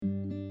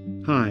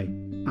Hi,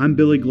 I'm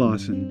Billy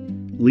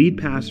Glosson, lead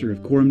pastor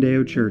of Coram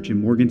Deo Church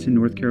in Morganton,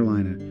 North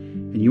Carolina,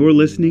 and you're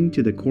listening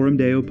to the Coram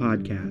Deo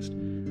Podcast,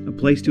 a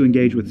place to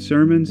engage with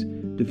sermons,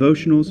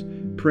 devotionals,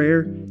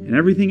 prayer, and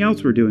everything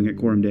else we're doing at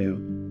Coram Deo.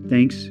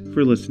 Thanks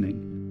for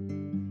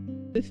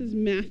listening. This is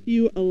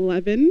Matthew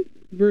 11,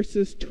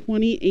 verses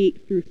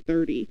 28 through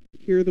 30.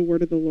 Hear the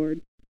word of the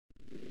Lord.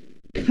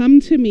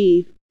 Come to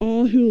me,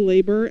 all who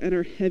labor and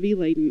are heavy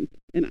laden,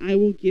 and I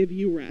will give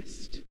you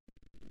rest.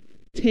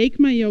 Take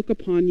my yoke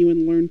upon you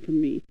and learn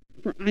from me,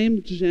 for I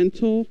am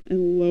gentle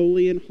and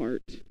lowly in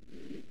heart,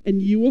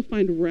 and you will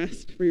find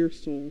rest for your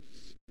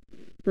souls.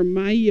 For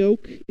my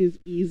yoke is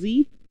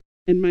easy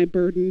and my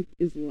burden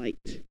is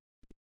light.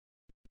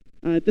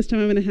 At this time,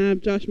 I'm going to have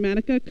Josh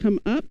Matica come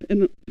up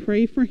and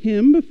pray for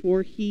him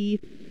before he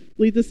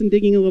leads us in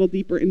digging a little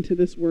deeper into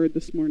this word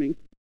this morning.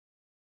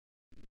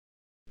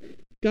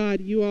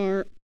 God, you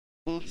are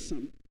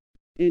awesome,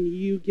 and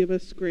you give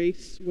us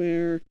grace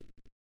where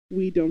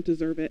we don't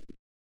deserve it.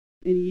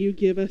 And you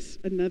give us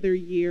another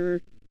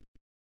year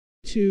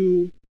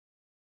to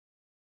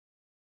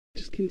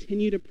just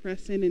continue to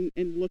press in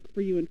and look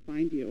for you and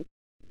find you.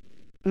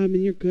 And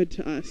you're good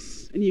to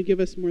us, and you give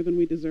us more than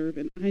we deserve.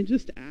 And I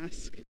just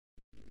ask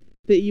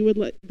that you would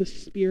let the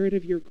spirit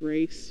of your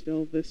grace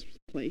fill this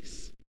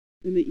place,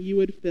 and that you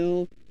would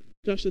fill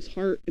Josh's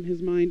heart and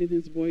his mind and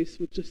his voice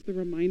with just the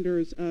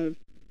reminders of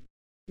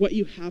what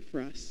you have for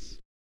us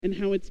and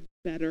how it's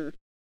better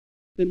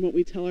than what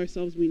we tell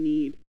ourselves we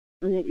need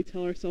or what we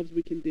tell ourselves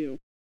we can do.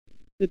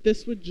 That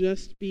this would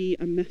just be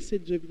a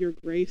message of your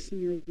grace and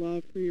your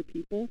love for your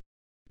people,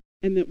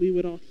 and that we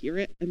would all hear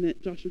it, and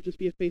that Josh would just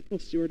be a faithful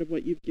steward of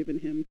what you've given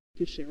him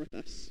to share with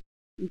us.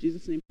 In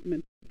Jesus' name,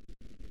 amen.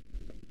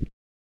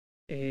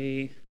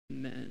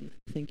 Amen.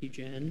 Thank you,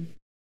 Jen.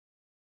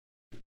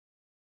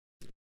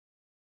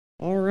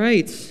 All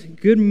right.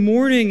 Good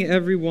morning,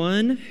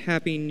 everyone.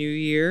 Happy New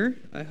Year.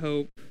 I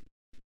hope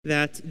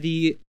that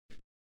the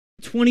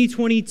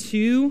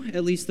 2022,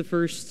 at least the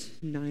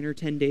first 9 or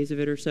 10 days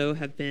of it or so,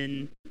 have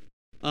been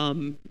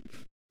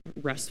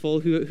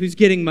restful. Who's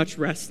getting much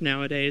rest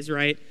nowadays,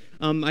 right?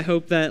 I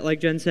hope that, like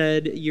Jen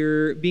said,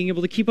 you're being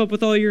able to keep up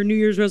with all your New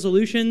Year's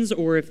resolutions,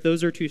 or if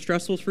those are too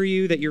stressful for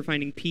you, that you're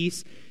finding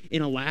peace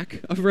in a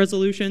lack of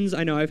resolutions.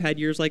 I know I've had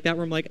years like that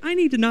where I'm like, I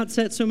need to not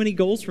set so many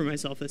goals for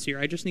myself this year.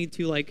 I just need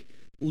to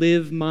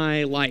live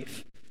my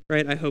life,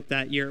 right? I hope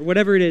that year,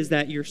 whatever it is,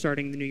 that you're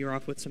starting the new year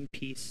off with some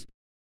peace.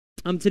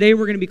 Today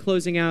we're going to be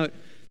closing out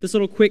this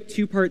little quick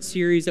 2-part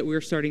series that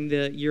we're starting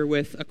the year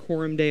with, a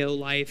Coram Deo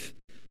life.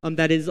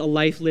 That is a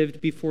life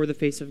lived before the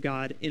face of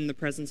God, in the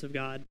presence of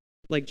God,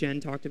 like Jen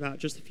talked about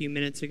just a few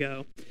minutes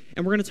ago.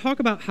 And we're going to talk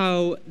about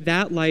how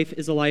that life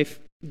is a life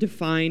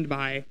defined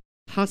by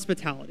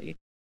hospitality.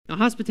 Now,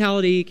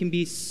 hospitality can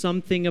be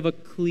something of a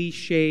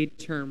cliched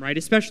term, right?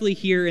 Especially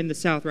here in the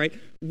South, right?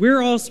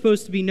 We're all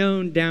supposed to be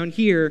known down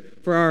here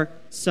for our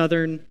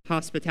Southern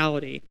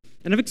hospitality.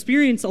 And I've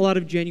experienced a lot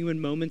of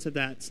genuine moments of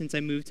that since I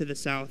moved to the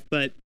South.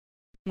 But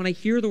when I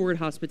hear the word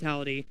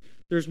hospitality,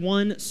 there's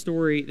one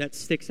story that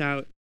sticks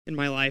out in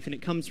my life, and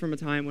it comes from a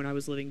time when I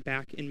was living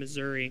back in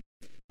Missouri.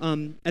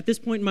 At this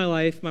point in my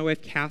life, my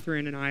wife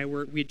Catherine and I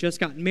we had just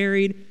gotten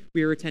married.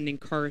 We were attending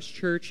Charis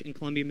Church in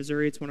Columbia,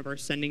 Missouri. It's one of our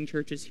sending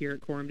churches here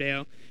at Coram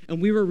Deo,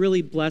 and we were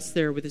really blessed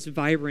there with this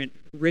vibrant,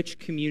 rich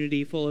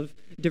community full of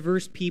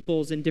diverse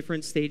peoples in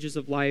different stages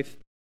of life.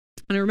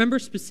 And I remember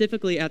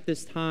specifically at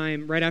this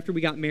time, right after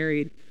we got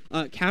married,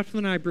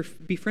 Catherine and I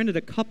befriended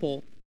a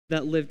couple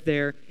that lived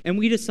there, and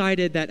we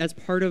decided that as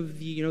part of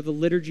the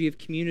liturgy of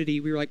community,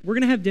 we were like, we're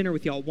going to have dinner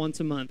with y'all once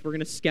a month. We're going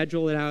to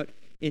schedule it out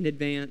in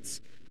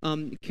advance.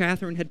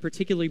 Catherine had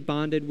particularly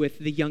bonded with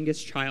the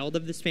youngest child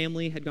of this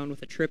family, had gone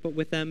with a trip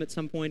with them at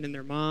some point, and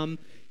their mom,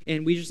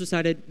 and we just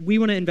decided we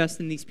want to invest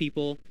in these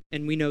people,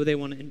 and we know they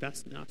want to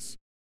invest in us.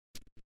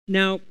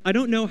 Now, I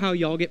don't know how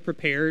y'all get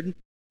prepared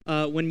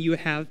when you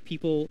have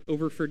people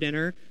over for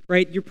dinner,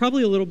 right? You're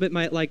probably a little bit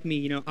like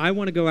me. I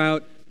want to go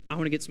out, I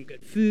want to get some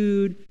good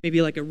food,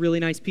 maybe like a really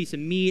nice piece of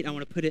meat. I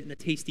want to put it in a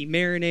tasty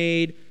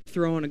marinade,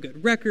 throw on a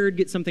good record,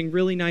 get something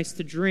really nice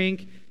to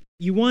drink.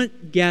 You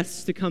want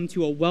guests to come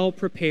to a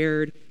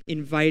well-prepared,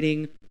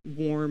 inviting,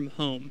 warm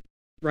home,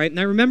 right? And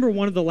I remember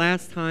one of the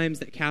last times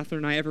that Catherine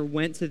and I ever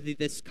went to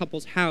this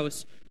couple's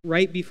house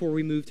right before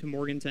we moved to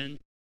Morganton.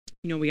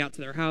 We got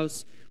to their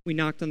house, we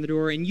knocked on the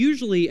door, and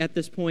usually at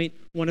this point,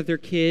 one of their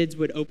kids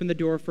would open the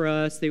door for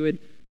us. They would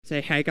say,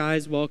 hey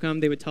guys,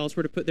 welcome. They would tell us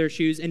where to put their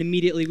shoes, and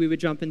immediately we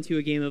would jump into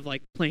a game of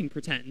playing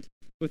pretend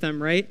with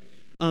them, right?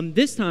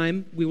 This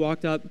time, we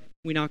walked up,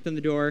 we knocked on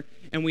the door,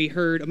 and we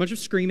heard a bunch of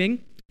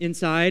screaming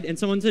inside, and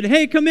someone said,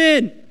 hey, come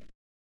in!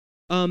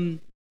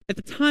 At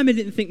the time, I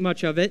didn't think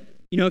much of it.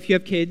 If you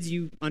have kids,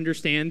 you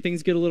understand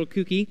things get a little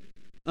kooky.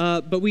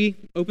 But we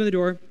opened the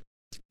door,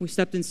 we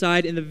stepped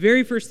inside, and the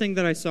very first thing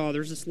that I saw,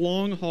 there's this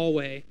long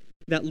hallway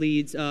that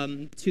leads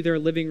to their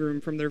living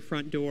room from their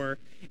front door.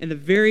 And the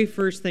very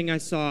first thing I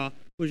saw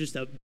was just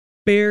a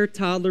bare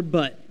toddler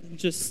butt,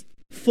 just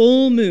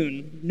full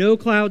moon, no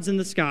clouds in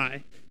the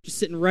sky, just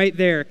sitting right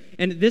there.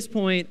 And at this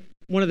point,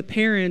 one of the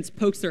parents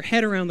pokes their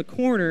head around the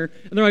corner,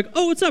 and they're like,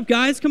 "Oh, what's up,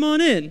 guys? Come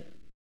on in."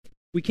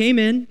 We came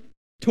in,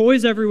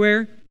 toys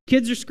everywhere,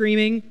 kids are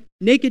screaming,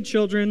 naked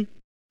children.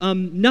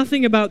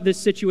 Nothing about this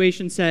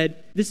situation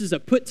said, this is a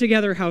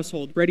put-together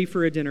household ready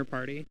for a dinner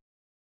party.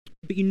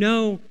 But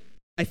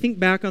I think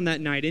back on that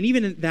night, and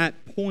even at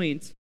that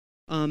point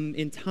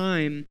in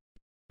time,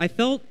 I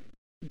felt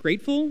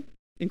grateful,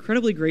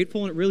 incredibly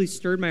grateful, and it really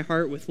stirred my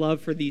heart with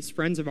love for these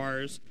friends of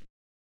ours.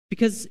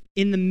 Because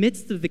in the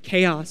midst of the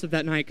chaos of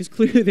that night, because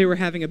clearly they were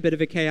having a bit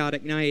of a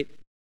chaotic night,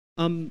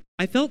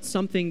 I felt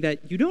something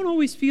that you don't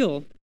always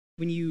feel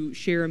when you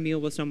share a meal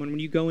with someone, when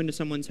you go into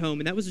someone's home,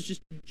 and that was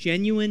just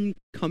genuine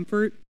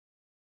comfort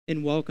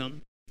and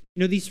welcome.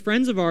 These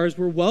friends of ours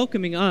were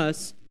welcoming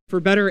us, for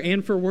better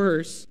and for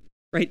worse,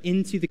 right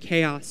into the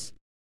chaos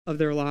of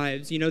their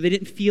lives. They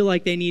didn't feel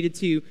like they needed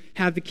to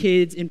have the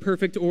kids in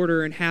perfect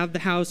order and have the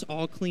house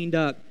all cleaned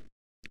up.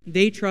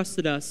 They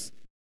trusted us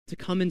to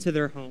come into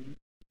their home,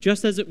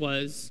 just as it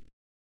was,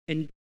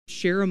 and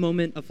share a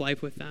moment of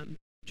life with them,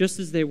 just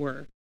as they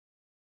were.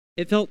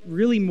 It felt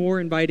really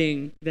more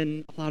inviting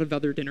than a lot of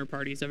other dinner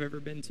parties I've ever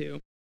been to.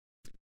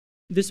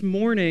 This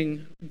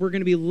morning, we're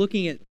going to be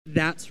looking at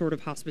that sort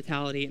of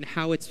hospitality and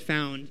how it's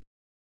found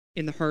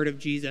in the heart of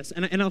Jesus.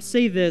 And I'll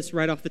say this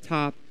right off the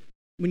top.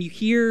 When you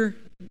hear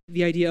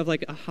the idea of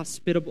like a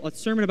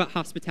sermon about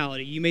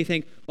hospitality, you may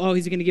think, oh,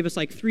 he's going to give us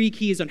like 3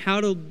 keys on how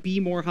to be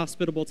more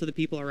hospitable to the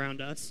people around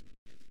us.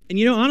 And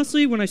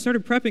honestly, when I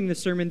started prepping this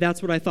sermon,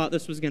 that's what I thought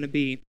this was going to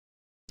be.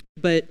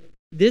 But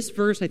this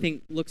verse, I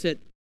think, looks at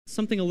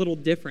something a little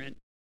different.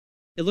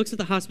 It looks at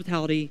the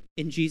hospitality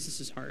in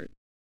Jesus' heart.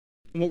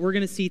 And what we're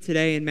going to see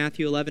today in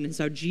Matthew 11 is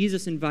how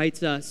Jesus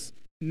invites us,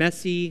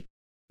 messy,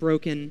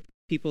 broken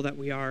people that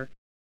we are,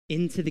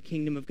 into the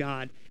kingdom of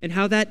God, and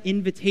how that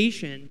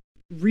invitation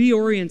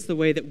reorients the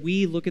way that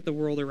we look at the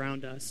world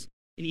around us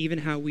and even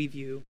how we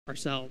view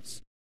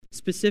ourselves.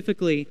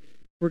 Specifically,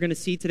 we're going to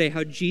see today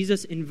how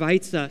Jesus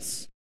invites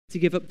us to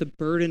give up the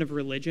burden of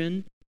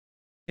religion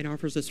and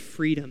offers us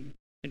freedom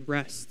and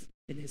rest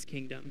in his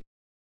kingdom.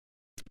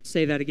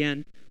 Say that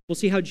again. We'll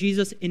see how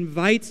Jesus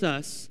invites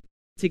us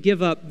to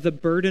give up the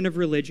burden of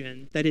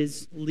religion, that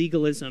is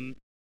legalism.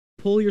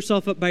 Pull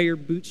yourself up by your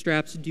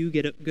bootstraps,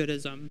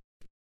 do-goodism.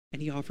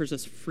 And he offers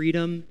us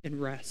freedom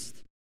and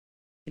rest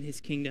in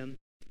his kingdom.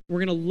 We're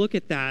going to look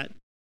at that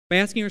by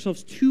asking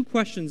ourselves 2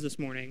 questions this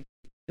morning.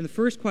 And the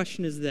first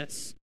question is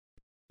this: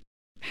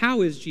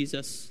 how is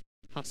Jesus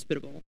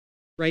hospitable?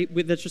 Right?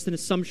 That's just an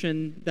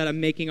assumption that I'm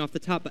making off the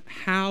top, but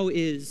how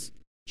is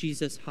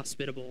Jesus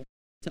hospitable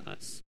to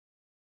us?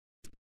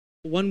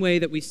 One way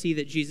that we see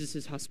that Jesus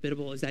is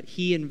hospitable is that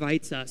he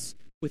invites us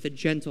with a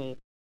gentle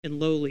and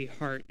lowly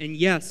heart. And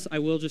yes, I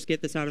will just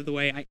get this out of the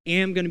way. I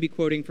am going to be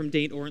quoting from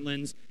Dane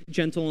Ortland's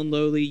Gentle and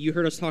Lowly. You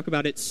heard us talk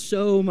about it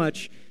so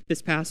much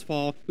this past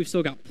fall. We've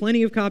still got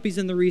plenty of copies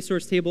in the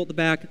resource table at the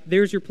back.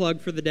 There's your plug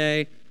for the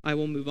day. I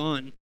will move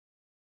on.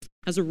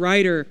 As a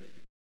writer,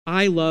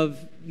 I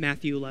love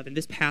Matthew 11,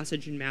 this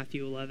passage in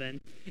Matthew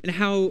 11, and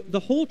how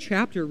the whole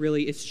chapter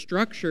really is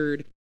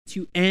structured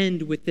to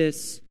end with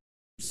this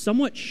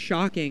somewhat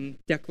shocking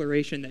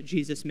declaration that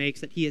Jesus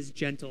makes, that he is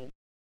gentle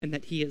and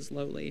that he is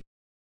lowly.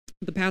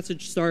 The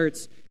passage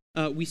starts,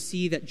 we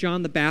see that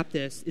John the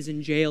Baptist is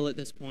in jail at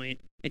this point,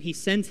 and he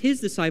sends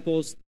his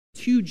disciples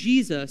to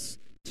Jesus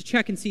to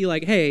check and see,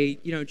 like, hey,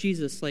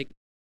 Jesus, like,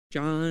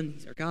 John,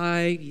 he's our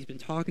guy. He's been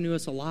talking to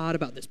us a lot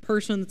about this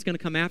person that's going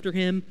to come after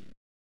him.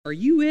 Are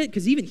you it?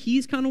 Because even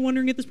he's kind of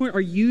wondering at this point,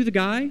 are you the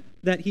guy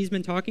that he's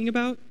been talking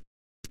about?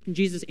 And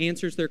Jesus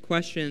answers their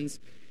questions,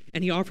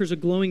 and he offers a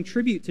glowing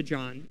tribute to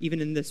John, even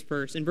in this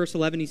verse. In verse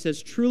 11, he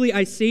says, "Truly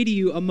I say to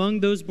you,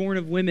 among those born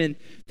of women,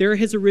 there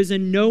has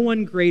arisen no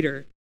one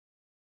greater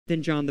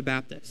than John the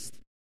Baptist."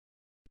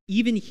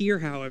 Even here,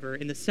 however,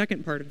 in the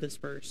second part of this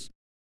verse,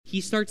 he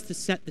starts to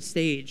set the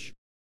stage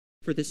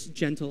for this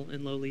gentle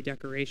and lowly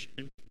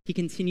declaration. He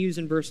continues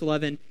in verse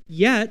 11,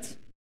 "Yet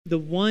the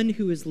one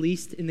who is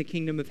least in the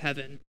kingdom of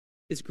heaven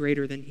is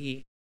greater than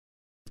he."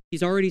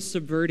 He's already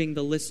subverting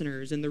the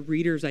listeners' and the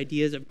readers'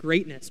 ideas of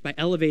greatness by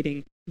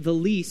elevating the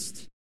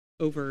least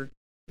over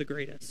the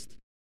greatest.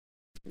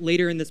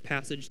 Later in this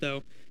passage,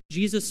 though,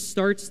 Jesus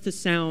starts to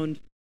sound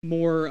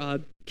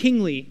more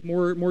kingly,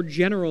 more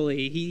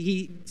generally.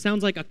 He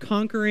sounds like a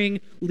conquering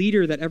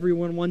leader that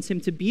everyone wants him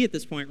to be at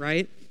this point,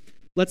 right?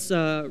 Let's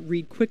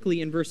read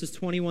quickly in verses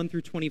 21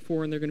 through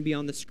 24, and they're going to be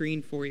on the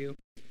screen for you.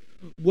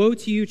 "Woe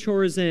to you,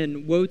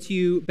 Chorazin! Woe to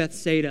you,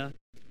 Bethsaida!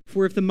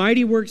 For if the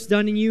mighty works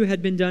done in you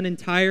had been done in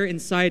Tyre and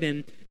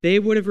Sidon, they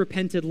would have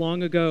repented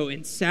long ago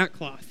in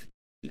sackcloth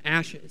and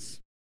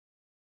ashes.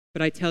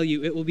 But I tell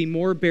you, it will be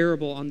more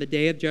bearable on the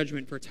day of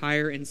judgment for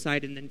Tyre and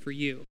Sidon than for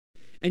you.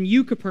 And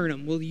you,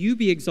 Capernaum, will you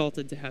be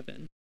exalted to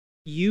heaven?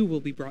 You will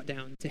be brought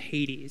down to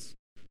Hades.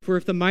 For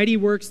if the mighty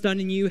works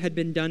done in you had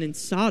been done in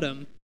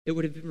Sodom, it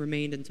would have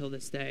remained until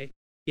this day.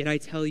 Yet I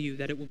tell you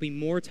that it will be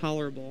more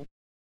tolerable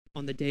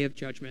on the day of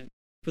judgment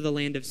for the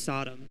land of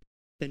Sodom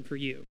than for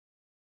you."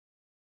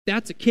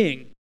 That's a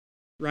king,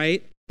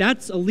 right?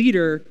 That's a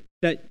leader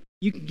that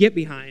you can get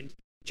behind.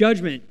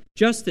 judgment,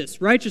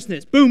 justice,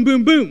 righteousness, boom,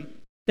 boom, boom.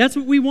 That's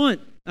what we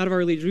want out of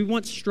our leaders. We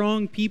want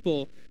strong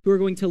people who are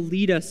going to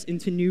lead us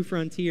into new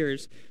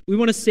frontiers. We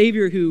want a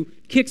Savior who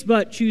kicks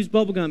butt, chews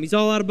bubblegum. He's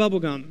all out of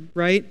bubblegum,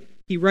 right?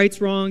 He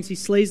rights wrongs, he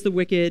slays the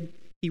wicked,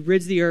 he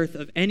rids the earth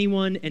of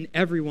anyone and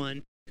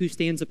everyone who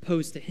stands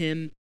opposed to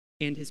him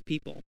and his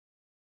people.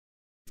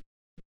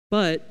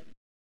 But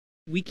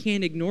we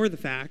can't ignore the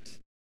fact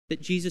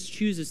that Jesus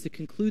chooses to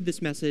conclude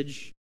this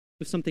message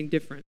with something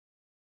different.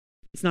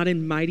 It's not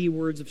in mighty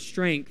words of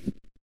strength,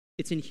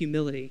 it's in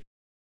humility.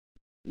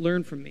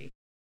 Learn from me,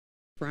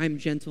 for I am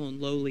gentle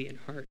and lowly in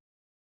heart,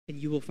 and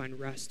you will find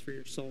rest for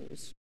your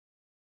souls.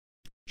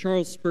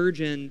 Charles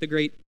Spurgeon, the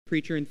great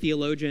preacher and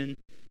theologian,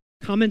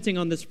 commenting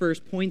on this verse,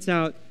 points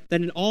out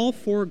that in all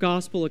four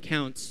gospel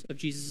accounts of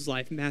Jesus'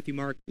 life, Matthew,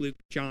 Mark, Luke,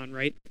 John,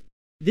 right,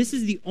 this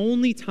is the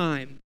only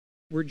time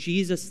where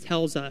Jesus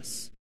tells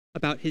us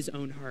about his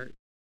own heart,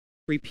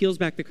 where he peels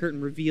back the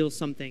curtain, reveals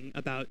something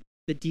about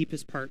the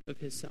deepest part of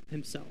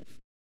himself.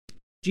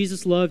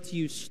 Jesus loved to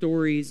use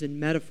stories and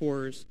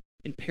metaphors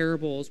and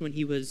parables when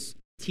he was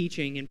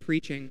teaching and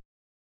preaching.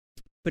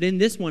 But in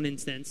this one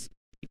instance,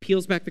 he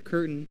peels back the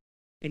curtain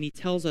and he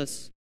tells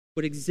us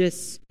what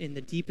exists in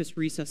the deepest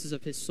recesses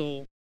of his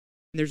soul.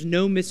 And there's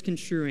no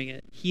misconstruing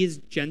it. He is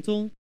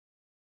gentle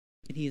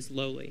and he is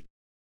lowly.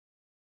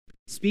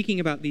 Speaking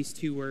about these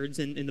two words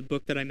in the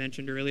book that I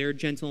mentioned earlier,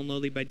 Gentle and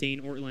Lowly by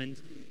Dane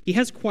Ortland, he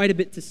has quite a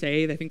bit to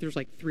say. I think there's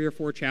like 3 or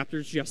 4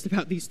 chapters just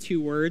about these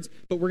two words,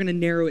 but we're going to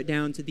narrow it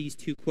down to these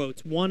 2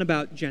 quotes, one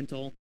about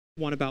gentle,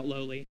 one about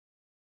lowly.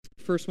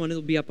 First one,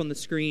 it'll be up on the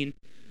screen.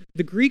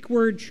 The Greek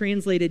word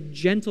translated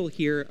gentle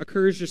here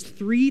occurs just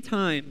 3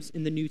 times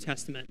in the New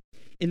Testament.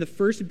 In the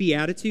first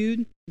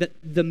beatitude, that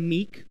the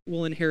meek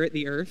will inherit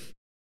the earth.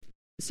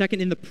 The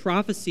second, in the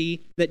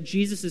prophecy that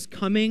Jesus is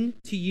coming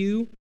to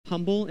you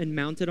humble and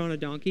mounted on a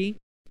donkey.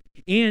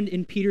 And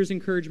in Peter's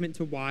encouragement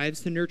to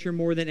wives to nurture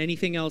more than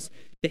anything else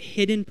the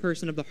hidden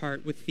person of the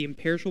heart with the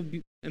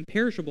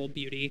imperishable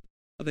beauty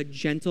of a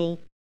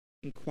gentle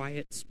and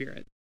quiet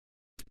spirit.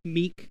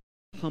 Meek,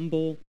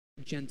 humble,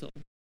 gentle.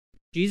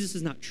 Jesus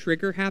is not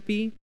trigger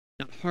happy,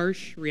 not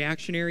harsh,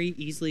 reactionary,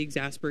 easily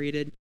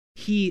exasperated.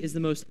 He is the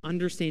most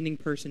understanding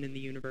person in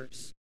the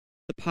universe.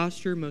 The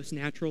posture most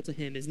natural to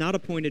him is not a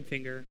pointed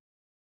finger,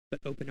 but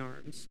open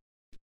arms.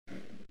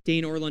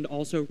 Dane Ortland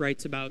also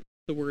writes about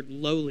the word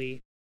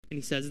lowly, and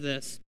he says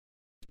this: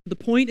 the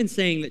point in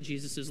saying that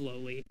Jesus is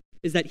lowly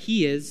is that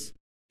he is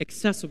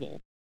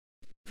accessible.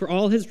 For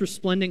all his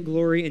resplendent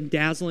glory and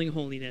dazzling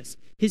holiness,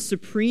 his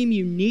supreme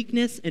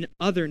uniqueness and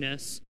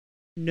otherness,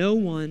 no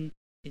one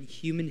in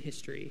human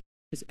history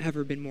has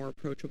ever been more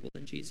approachable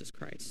than Jesus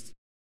Christ.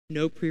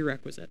 No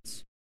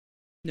prerequisites,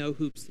 no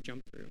hoops to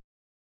jump through.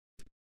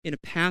 In a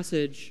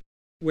passage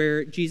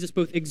where Jesus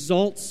both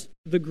exalts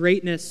the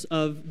greatness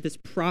of this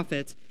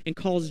prophet and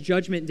calls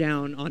judgment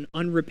down on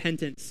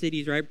unrepentant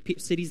cities, right?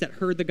 Cities that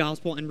heard the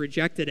gospel and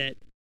rejected it,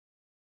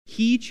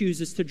 he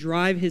chooses to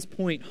drive his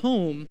point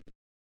home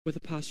with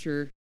a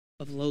posture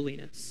of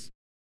lowliness,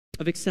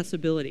 of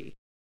accessibility.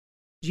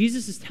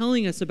 Jesus is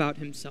telling us about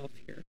himself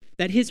here,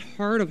 that his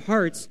heart of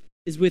hearts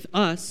is with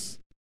us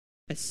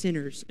as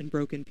sinners and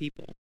broken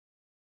people.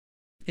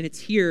 And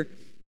it's here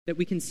that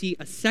we can see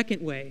a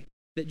second way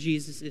that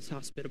Jesus is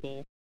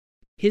hospitable.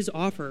 His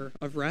offer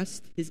of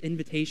rest, his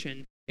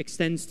invitation,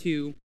 extends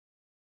to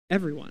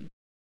everyone.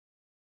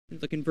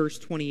 And look in verse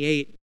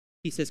 28.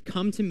 He says,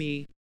 "Come to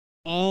me,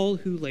 all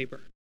who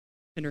labor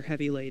and are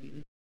heavy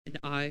laden, and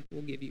I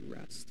will give you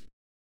rest."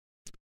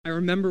 I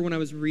remember when I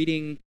was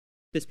reading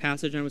this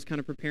passage and I was kind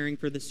of preparing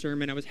for this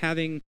sermon, I was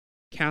having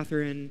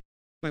Catherine,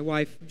 my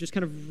wife, just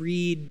kind of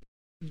read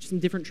some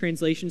different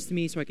translations to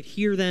me so I could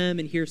hear them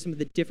and hear some of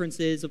the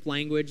differences of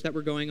language that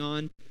were going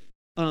on.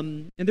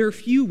 And there are a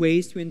few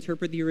ways to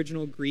interpret the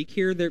original Greek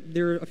here.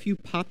 There are a few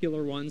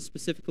popular ones,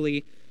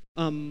 specifically.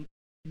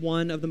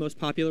 One of the most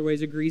popular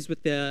ways agrees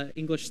with the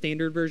English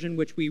Standard Version,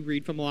 which we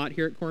read from a lot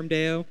here at Coram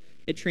Deo.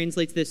 It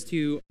translates this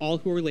to all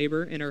who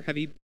labor and are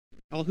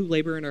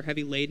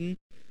heavy laden.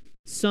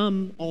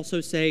 Some also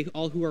say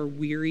all who are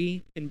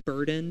weary and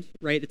burdened,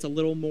 right? It's a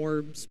little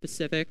more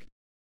specific.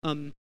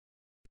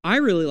 I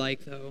really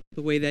like, though,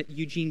 the way that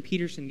Eugene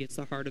Peterson gets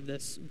the heart of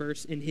this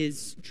verse in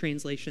his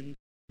translation,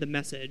 The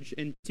Message.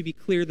 And to be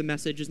clear, The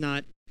Message is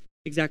not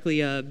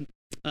exactly a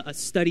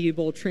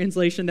studyable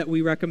translation that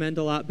we recommend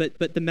a lot,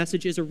 but The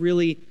Message is a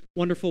really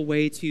wonderful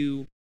way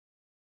to...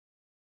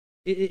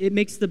 It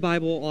makes the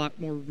Bible a lot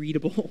more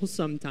readable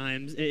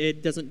sometimes.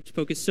 It doesn't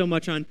focus so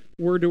much on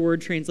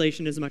word-to-word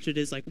translation as much as it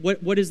is like,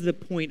 what is the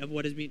point of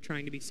what is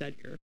trying to be said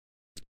here?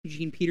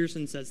 Eugene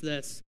Peterson says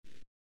this: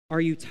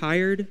 "Are you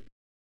tired,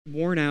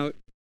 worn out,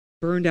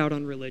 burned out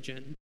on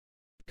religion?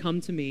 Come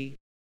to me,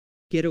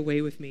 get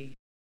away with me,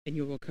 and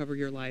you'll recover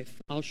your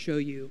life. I'll show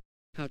you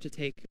how to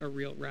take a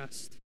real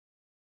rest."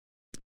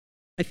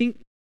 I think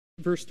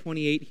verse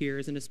 28 here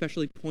is an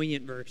especially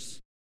poignant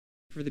verse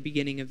for the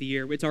beginning of the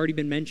year. It's already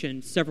been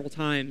mentioned several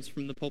times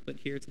from the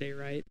pulpit here today,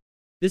 right?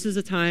 This is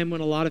a time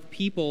when a lot of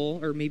people,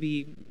 or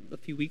maybe a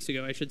few weeks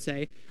ago, I should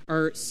say,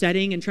 are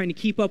setting and trying to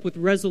keep up with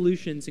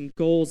resolutions and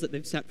goals that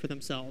they've set for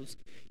themselves.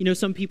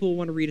 Some people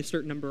want to read a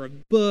certain number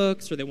of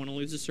books, or they want to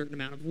lose a certain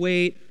amount of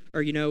weight,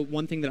 or,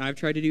 one thing that I've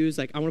tried to do is,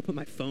 I want to put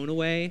my phone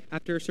away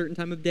after a certain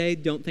time of day.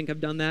 Don't think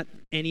I've done that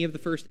any of the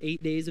first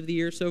 8 days of the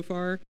year so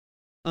far.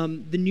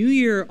 The new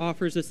year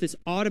offers us this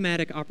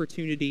automatic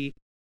opportunity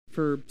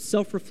for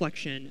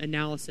self-reflection,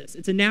 analysis.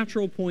 It's a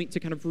natural point to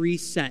kind of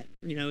reset,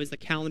 as the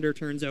calendar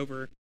turns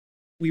over.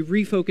 We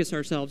refocus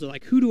ourselves on,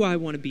 who do I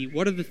want to be?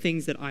 What are the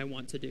things that I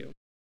want to do?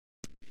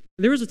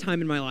 There was a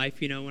time in my life,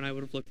 when I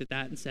would have looked at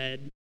that and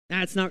said,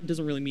 it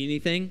doesn't really mean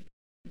anything.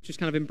 Just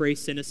kind of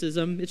embrace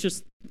cynicism. It's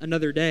just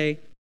another day,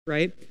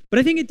 right? But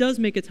I think it does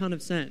make a ton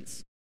of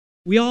sense.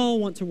 We all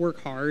want to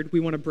work hard.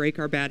 We want to break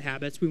our bad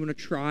habits. We want to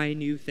try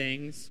new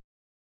things.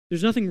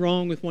 There's nothing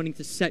wrong with wanting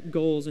to set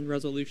goals and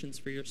resolutions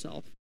for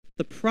yourself.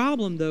 The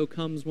problem, though,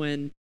 comes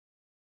when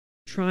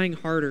trying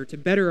harder to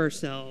better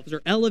ourselves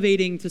or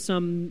elevating to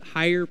some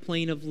higher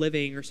plane of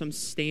living or some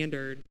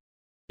standard,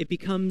 it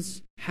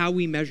becomes how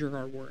we measure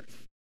our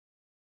worth.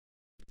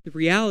 The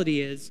reality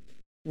is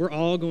we're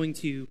all going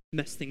to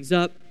mess things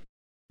up.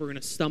 We're going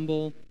to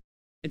stumble.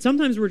 And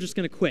sometimes we're just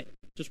going to quit.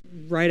 Just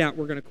right out,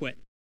 we're going to quit.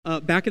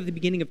 Back at the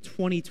beginning of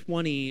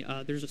 2020,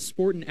 there's a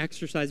sport and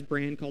exercise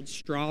brand called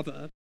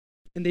Strava,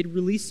 and they'd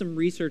released some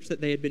research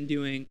that they had been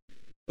doing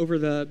over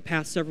the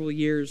past several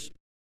years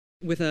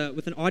with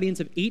an audience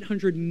of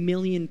 800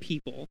 million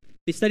people.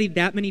 They studied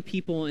that many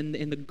people and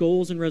the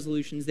goals and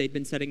resolutions they'd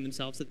been setting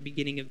themselves at the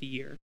beginning of the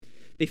year.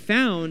 They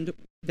found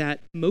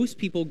that most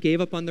people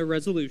gave up on their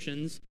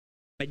resolutions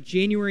by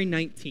January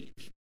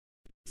 19th.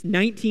 It's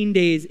 19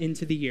 days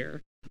into the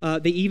year.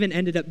 They even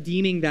ended up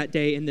deeming that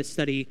day in this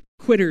study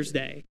Quitter's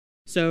Day.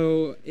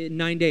 So in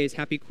 9 days,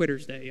 happy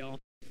Quitter's Day, y'all.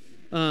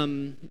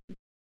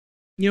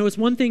 It's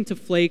one thing to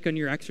flake on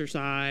your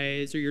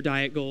exercise or your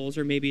diet goals,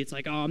 or maybe it's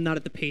I'm not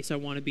at the pace I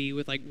want to be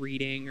with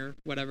reading or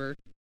whatever.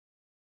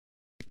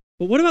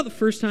 But what about the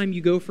first time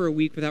you go for a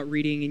week without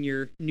reading in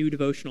your new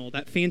devotional,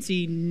 that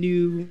fancy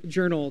new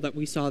journal that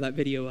we saw that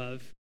video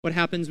of? What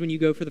happens when you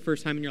go for the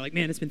first time and you're like,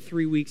 man, it's been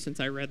 3 weeks since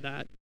I read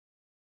that?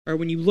 Or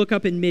when you look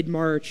up in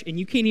mid-March and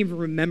you can't even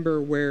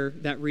remember where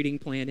that reading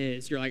plan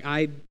is. You're like,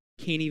 I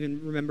can't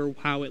even remember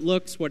how it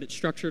looks, what it's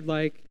structured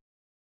like.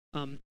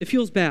 It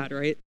feels bad,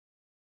 right?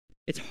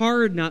 It's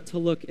hard not to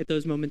look at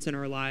those moments in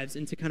our lives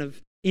and to kind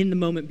of, in the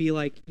moment, be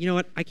like, you know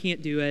what, I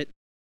can't do it.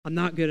 I'm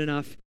not good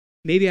enough.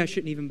 Maybe I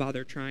shouldn't even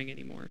bother trying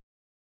anymore.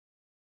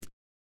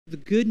 The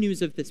good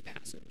news of this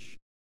passage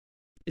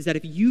is that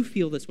if you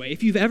feel this way,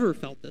 if you've ever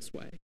felt this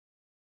way,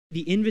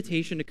 the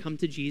invitation to come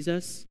to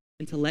Jesus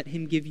and to let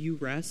him give you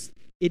rest,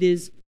 it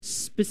is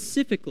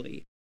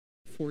specifically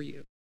for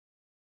you.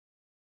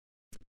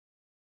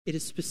 It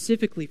is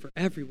specifically for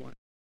everyone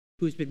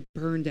who has been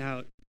burned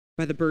out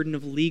by the burden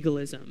of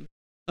legalism,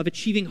 of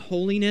achieving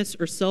holiness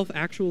or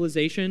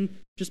self-actualization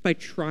just by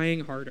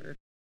trying harder.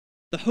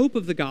 The hope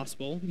of the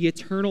gospel, the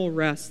eternal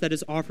rest that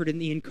is offered in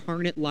the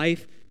incarnate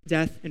life,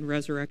 death, and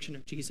resurrection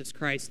of Jesus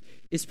Christ,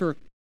 is for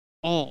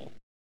all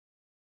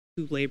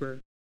who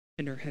labor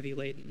and are heavy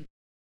laden.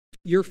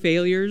 Your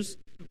failures,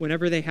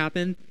 whenever they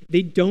happen,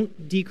 they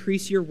don't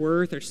decrease your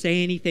worth or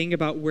say anything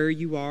about where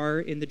you are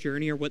in the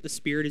journey or what the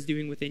Spirit is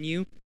doing within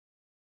you.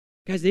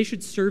 Guys, they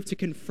should serve to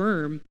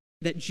confirm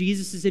that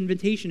Jesus'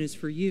 invitation is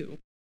for you,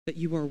 that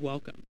you are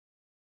welcome.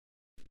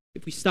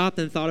 If we stopped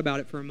and thought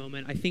about it for a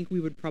moment, I think we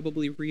would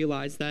probably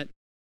realize that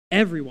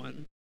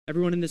everyone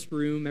in this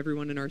room,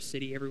 everyone in our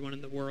city, everyone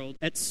in the world,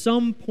 at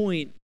some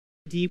point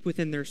deep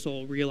within their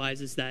soul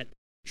realizes that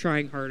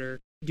trying harder,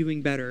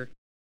 doing better,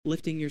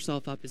 lifting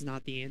yourself up is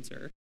not the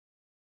answer.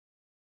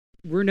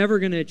 We're never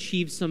going to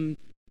achieve some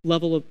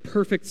level of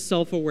perfect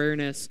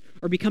self-awareness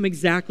or become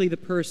exactly the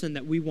person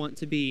that we want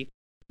to be,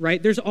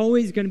 right? There's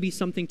always going to be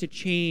something to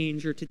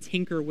change or to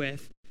tinker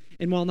with.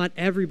 And while not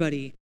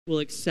everybody will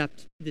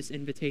accept this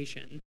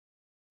invitation,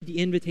 the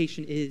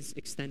invitation is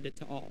extended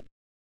to all.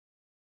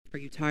 Are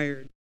you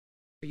tired?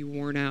 Are you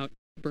worn out,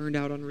 burned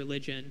out on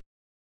religion?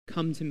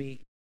 Come to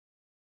me.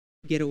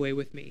 Get away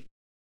with me,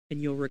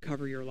 and you'll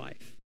recover your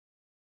life.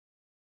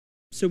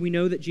 So we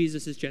know that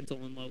Jesus is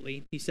gentle and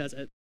lowly. He says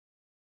it.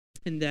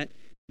 And that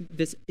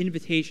this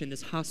invitation,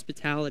 this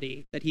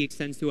hospitality that he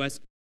extends to us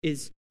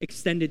is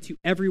extended to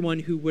everyone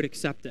who would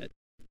accept it.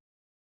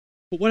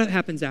 But what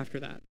happens after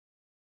that?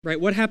 Right?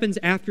 What happens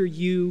after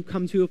you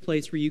come to a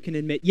place where you can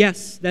admit,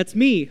 yes, that's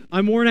me.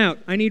 I'm worn out.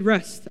 I need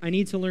rest. I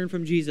need to learn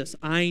from Jesus.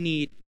 I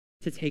need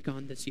to take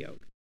on this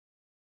yoke.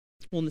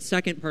 Well, in the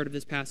second part of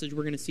this passage,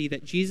 we're going to see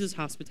that Jesus'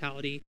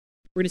 hospitality,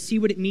 we're going to see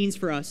what it means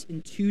for us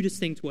in two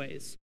distinct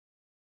ways.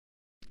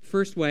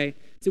 First way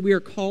is that we are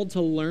called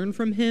to learn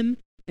from him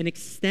and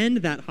extend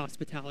that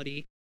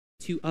hospitality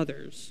to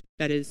others,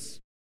 that is,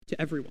 to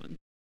everyone.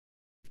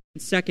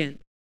 And second,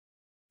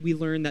 we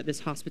learn that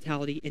this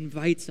hospitality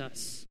invites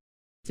us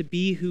to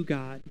be who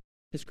God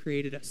has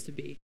created us to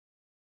be.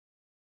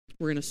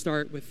 We're going to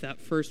start with that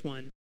first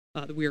one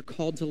that we are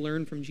called to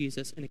learn from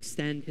Jesus and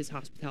extend his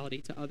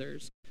hospitality to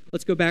others.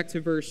 Let's go back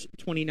to verse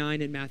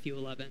 29 in Matthew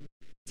 11.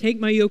 Take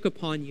my yoke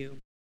upon you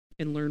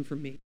and learn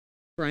from me,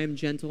 for I am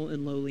gentle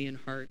and lowly in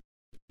heart,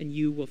 and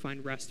you will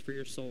find rest for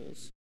your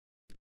souls.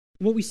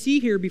 What we see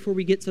here before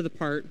we get to the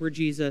part where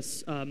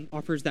Jesus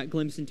offers that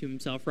glimpse into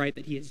himself, right,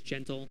 that he is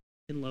gentle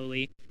and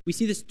lowly, we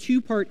see this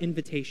two-part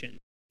invitation.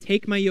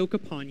 Take my yoke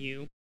upon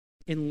you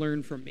and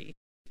learn from me.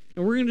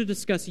 And we're going to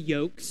discuss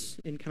yokes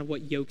and kind of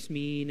what yokes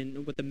mean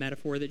and what the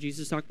metaphor that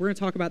Jesus talked. We're going to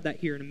talk about that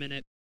here in a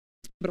minute.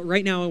 But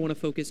right now I want to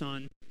focus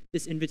on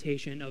this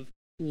invitation of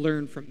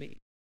learn from me.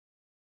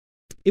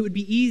 It would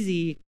be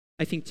easy,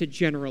 I think, to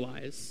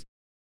generalize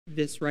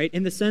this, right?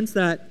 In the sense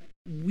that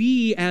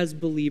we as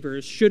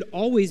believers should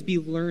always be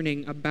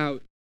learning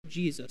about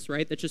Jesus,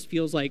 right? That just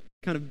feels like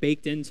kind of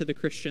baked into the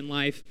Christian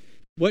life.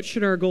 What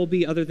should our goal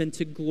be other than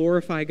to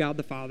glorify God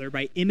the Father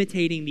by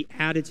imitating the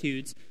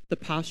attitudes, the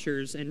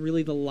postures, and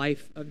really the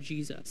life of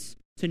Jesus,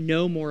 to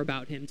know more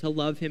about him, to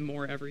love him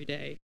more every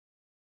day?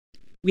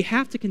 We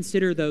have to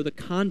consider, though, the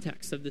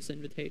context of this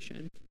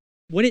invitation,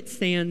 what it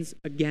stands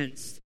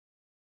against.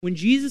 When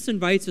Jesus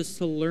invites us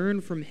to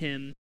learn from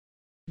him,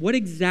 what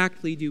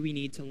exactly do we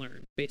need to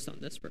learn based on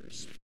this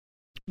verse?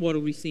 What do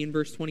we see in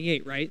verse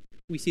 28, right?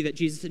 We see that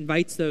Jesus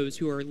invites those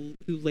who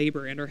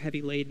labor and are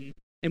heavy laden.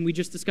 And we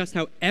just discussed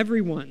how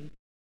everyone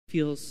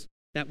feels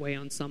that way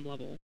on some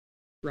level,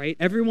 right?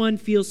 Everyone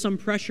feels some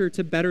pressure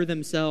to better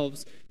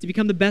themselves, to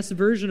become the best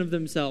version of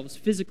themselves,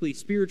 physically,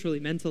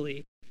 spiritually,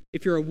 mentally.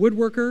 If you're a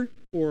woodworker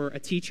or a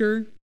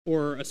teacher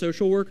or a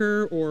social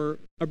worker or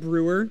a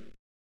brewer,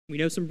 we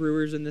know some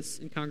brewers in this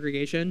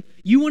congregation,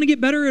 you want to get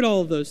better at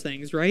all of those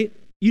things, right?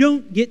 You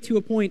don't get to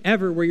a point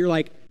ever where you're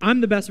like, I'm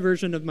the best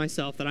version of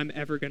myself that I'm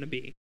ever going to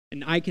be,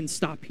 and I can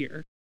stop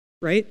here.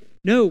 Right?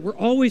 No, we're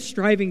always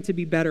striving to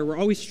be better. We're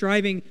always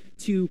striving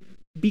to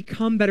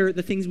become better at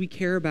the things we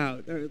care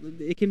about.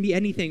 It can be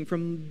anything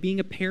from being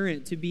a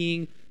parent to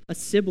being a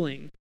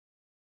sibling.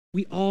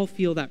 We all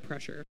feel that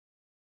pressure.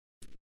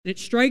 And it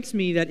strikes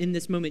me that in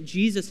this moment,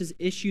 Jesus has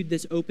issued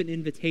this open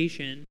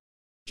invitation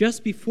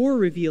just before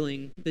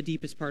revealing the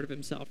deepest part of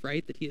himself,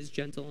 right? That he is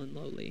gentle and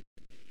lowly.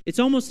 It's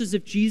almost as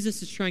if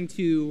Jesus is trying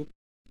to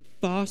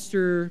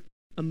foster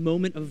a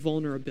moment of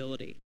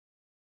vulnerability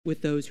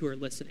with those who are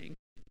listening.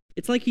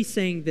 It's like he's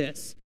saying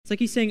this. It's like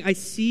he's saying, I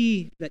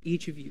see that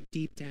each of you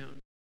deep down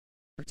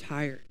are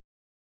tired.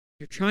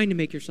 You're trying to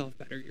make yourself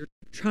better. You're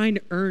trying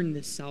to earn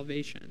this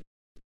salvation.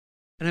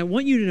 And I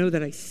want you to know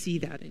that I see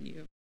that in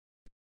you.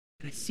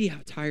 And I see how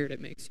tired it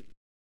makes you.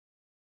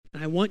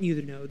 And I want you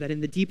to know that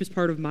in the deepest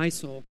part of my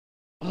soul,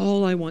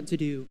 all I want to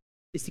do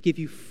is to give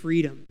you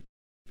freedom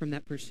from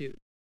that pursuit.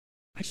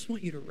 I just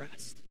want you to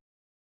rest.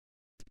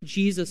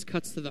 Jesus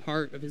cuts to the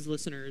heart of his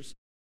listeners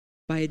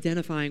by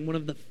identifying one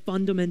of the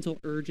fundamental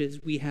urges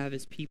we have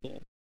as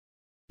people,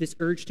 this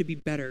urge to be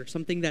better,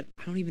 something that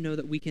I don't even know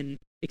that we can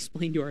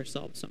explain to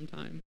ourselves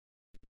sometime.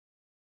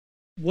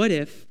 What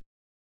if,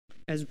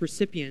 as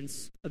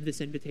recipients of this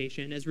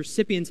invitation, as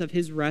recipients of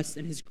his rest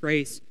and his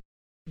grace,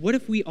 what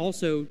if we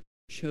also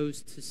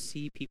chose to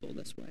see people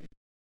this way?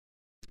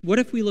 What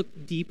if we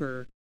looked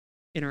deeper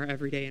in our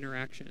everyday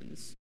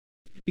interactions?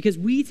 Because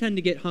we tend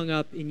to get hung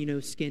up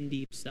in, skin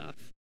deep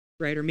stuff,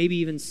 right? Or maybe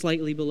even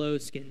slightly below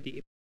skin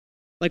deep.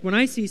 Like when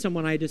I see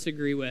someone I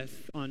disagree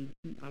with on,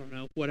 I don't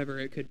know, whatever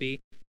it could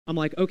be, I'm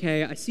like,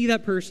 okay, I see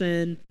that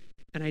person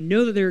and I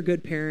know that they're a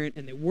good parent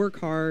and they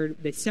work hard,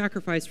 they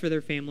sacrifice for their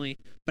family,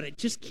 but I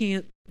just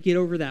can't get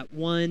over that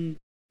one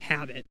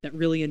habit that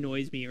really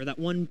annoys me or that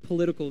one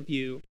political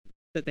view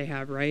that they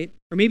have, right?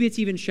 Or maybe it's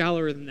even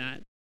shallower than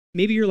that.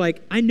 Maybe you're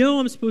like, I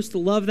know I'm supposed to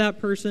love that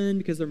person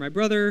because they're my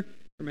brother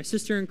or my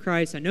sister in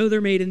Christ. I know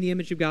they're made in the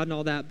image of God and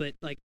all that, but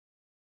like,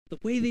 the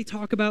way they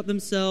talk about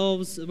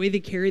themselves, the way they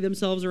carry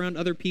themselves around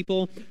other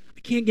people, I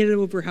can't get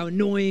over how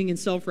annoying and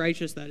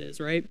self-righteous that is,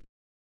 right?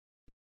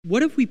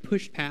 What if we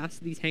pushed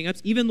past these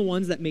hang-ups, even the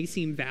ones that may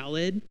seem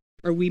valid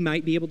or we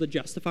might be able to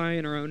justify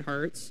in our own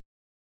hearts?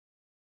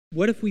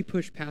 What if we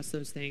pushed past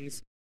those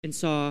things and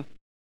saw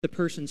the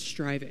person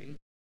striving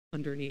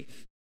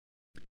underneath?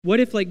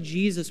 What if, like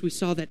Jesus, we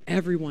saw that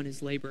everyone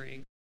is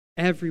laboring,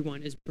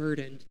 everyone is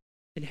burdened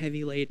and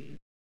heavy laden,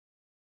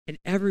 and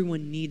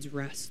everyone needs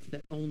rest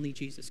that only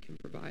Jesus can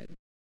provide?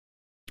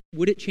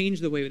 Would it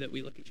change the way that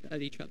we look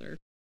at each other?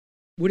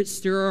 Would it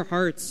stir our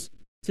hearts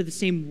to the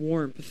same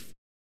warmth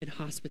and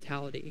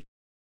hospitality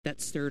that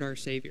stirred our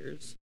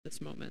Savior's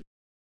this moment?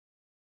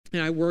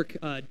 And I work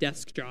a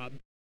desk job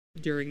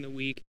during the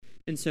week,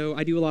 and so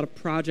I do a lot of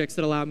projects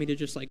that allow me to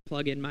just like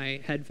plug in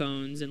my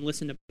headphones and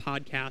listen to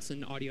podcasts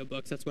and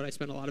audiobooks. That's what I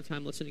spend a lot of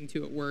time listening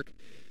to at work.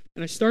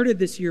 And I started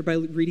this year by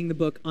reading the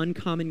book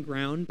Uncommon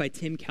Ground by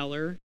Tim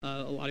Keller.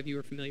 A lot of you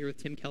are familiar with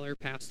Tim Keller,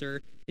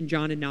 pastor, and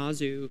John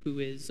Inazu, who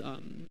is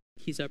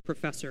he's a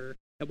professor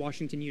at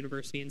Washington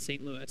University in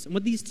St. Louis. And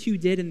what these two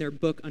did in their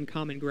book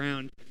Uncommon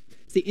Ground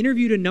is they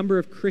interviewed a number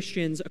of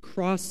Christians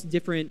across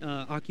different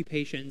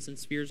occupations and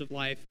spheres of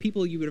life,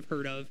 people you would have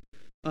heard of.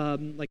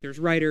 Like there's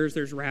writers,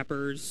 there's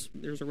rappers,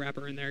 there's a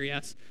rapper in there,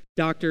 yes,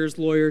 doctors,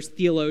 lawyers,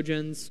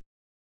 theologians.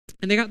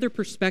 And they got their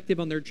perspective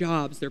on their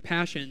jobs, their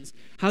passions,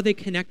 how they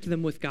connect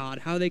them with God,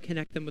 how they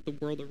connect them with the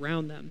world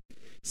around them.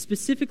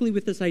 Specifically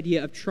with this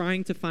idea of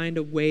trying to find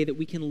a way that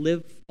we can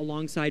live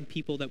alongside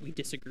people that we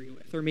disagree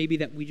with, or maybe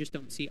that we just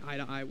don't see eye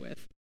to eye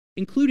with,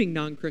 including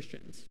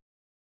non-Christians.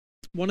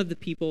 One of the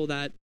people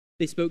that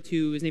they spoke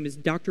to, his name is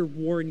Dr.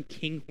 Warren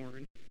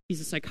Kinghorn.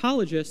 He's a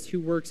psychologist who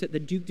works at the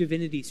Duke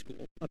Divinity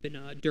School up in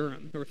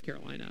Durham, North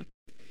Carolina.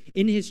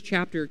 In his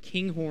chapter,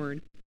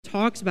 Kinghorn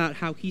talks about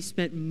how he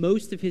spent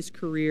most of his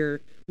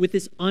career with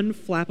this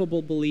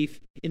unflappable belief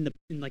in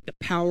the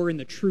power and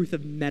the truth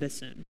of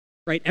medicine,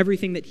 right?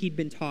 Everything that he'd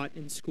been taught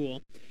in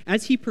school.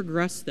 As he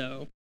progressed,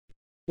 though,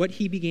 what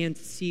he began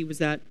to see was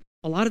that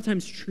a lot of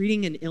times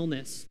treating an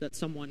illness that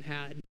someone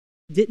had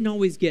didn't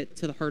always get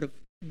to the heart of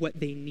what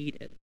they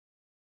needed.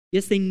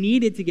 Yes, they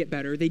needed to get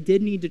better. They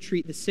did need to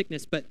treat the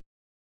sickness, but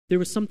there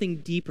was something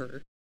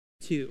deeper,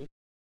 too.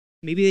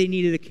 Maybe they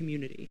needed a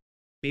community.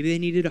 Maybe they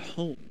needed a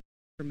home.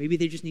 Or maybe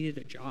they just needed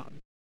a job.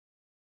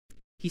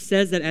 He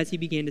says that as he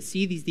began to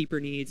see these deeper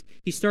needs,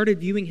 he started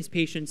viewing his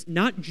patients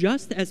not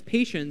just as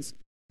patients,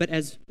 but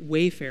as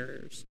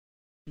wayfarers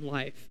in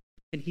life.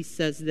 And he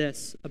says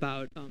this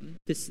about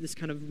this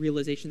kind of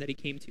realization that he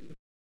came to.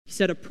 He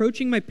said,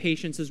 approaching my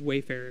patients as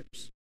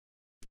wayfarers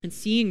and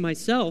seeing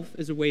myself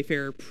as a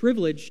wayfarer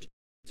privileged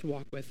to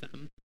walk with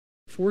them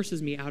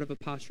forces me out of a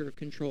posture of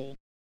control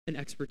and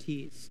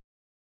expertise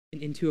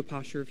and into a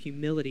posture of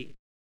humility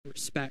and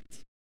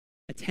respect,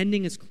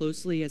 attending as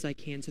closely as I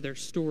can to their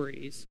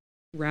stories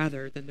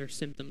rather than their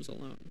symptoms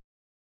alone.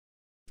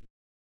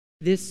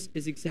 This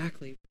is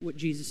exactly what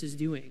Jesus is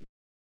doing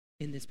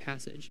in this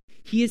passage.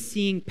 He is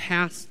seeing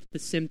past the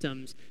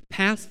symptoms,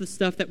 past the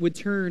stuff that would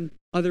turn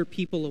other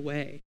people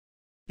away,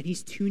 and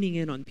he's tuning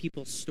in on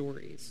people's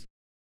stories,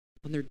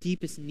 on their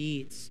deepest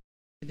needs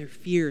and their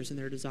fears and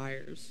their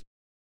desires.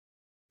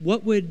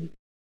 What would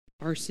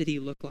our city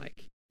look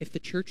like if the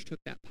church took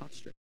that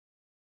posture?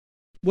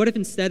 What if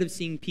instead of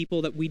seeing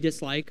people that we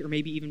dislike, or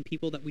maybe even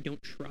people that we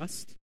don't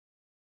trust,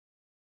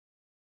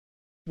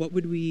 what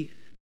would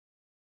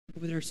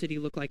our city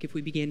look like if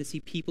we began to see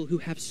people who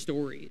have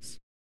stories,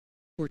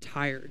 who are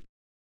tired,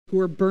 who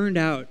are burned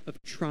out of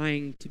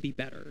trying to be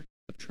better,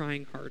 of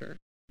trying harder?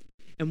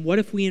 And what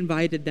if we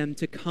invited them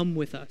to come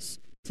with us,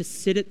 to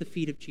sit at the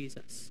feet of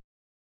Jesus,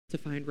 to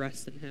find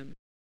rest in him?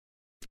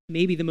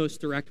 Maybe the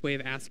most direct way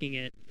of asking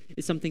it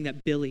is something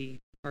that Billy,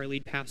 our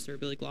lead pastor,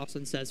 Billy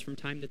Glosson, says from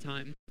time to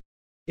time.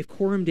 If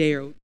Coram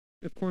Deo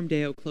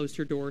closed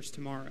her doors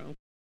tomorrow,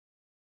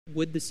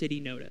 would the city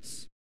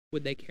notice?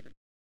 Would they care?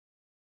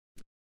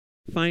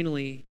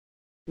 Finally,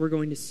 we're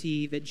going to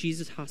see that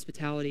Jesus'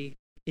 hospitality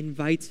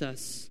invites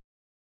us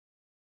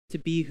to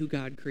be who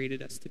God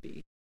created us to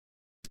be.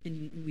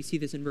 And we see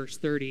this in verse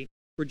 30,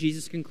 where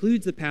Jesus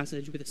concludes the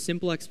passage with a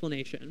simple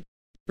explanation.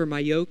 For my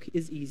yoke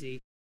is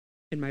easy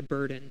and my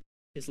burden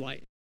is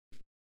light.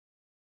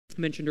 I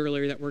mentioned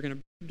earlier that we're going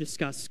to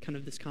discuss kind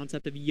of this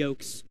concept of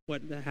yokes,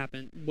 what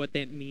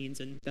that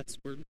means, and that's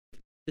where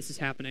this is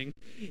happening.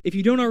 If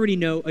you don't already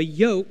know, a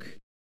yoke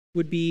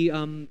would be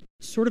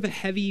sort of a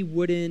heavy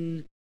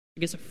wooden,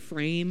 I guess a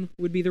frame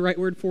would be the right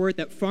word for it,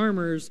 that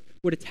farmers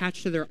would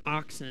attach to their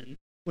oxen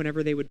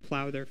whenever they would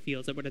plow their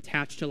fields. That would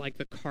attach to like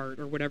the cart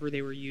or whatever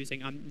they were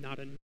using. I'm not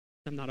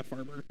a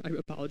farmer. I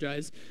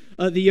apologize.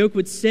 The yoke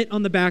would sit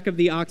on the back of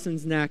the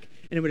oxen's neck,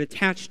 and it would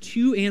attach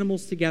two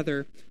animals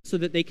together so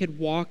that they could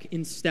walk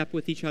in step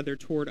with each other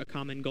toward a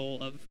common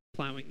goal of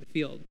plowing the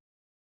field.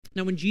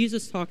 Now, when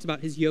Jesus talks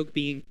about his yoke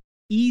being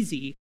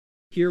easy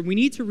here, we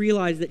need to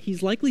realize that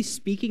he's likely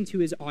speaking to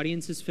his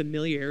audience's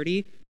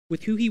familiarity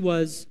with who he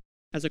was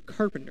as a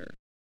carpenter,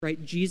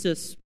 right?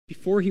 Jesus,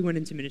 before he went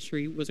into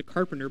ministry, was a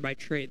carpenter by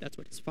trade. That's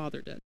what his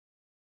father did.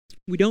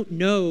 We don't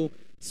know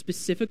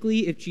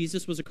specifically if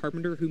Jesus was a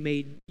carpenter who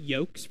made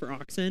yokes for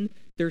oxen.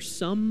 There's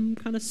some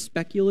kind of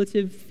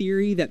speculative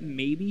theory that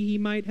maybe he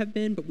might have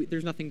been, but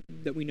there's nothing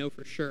that we know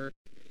for sure.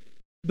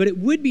 But it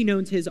would be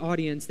known to his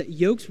audience that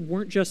yokes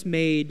weren't just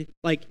made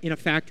like in a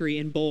factory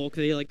in bulk.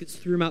 They like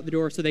threw them out the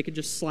door so they could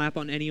just slap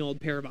on any old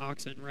pair of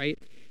oxen, right?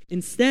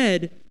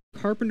 Instead,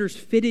 carpenters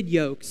fitted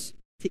yokes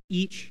to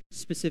each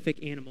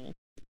specific animal.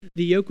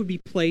 The yoke would be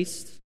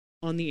placed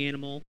on the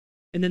animal,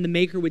 and then the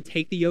maker would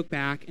take the yoke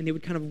back, and they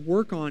would kind of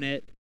work on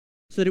it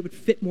so that it would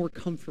fit more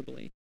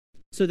comfortably,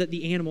 so that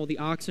the animal, the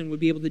oxen, would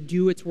be able to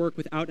do its work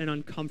without an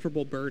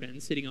uncomfortable burden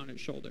sitting on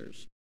its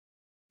shoulders.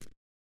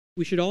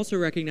 We should also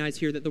recognize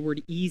here that the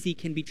word easy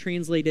can be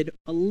translated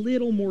a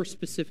little more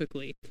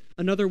specifically.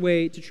 Another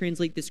way to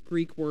translate this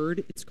Greek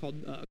word, it's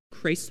called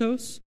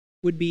chrestos,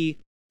 would be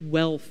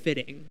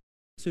well-fitting.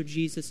 So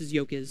Jesus'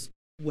 yoke is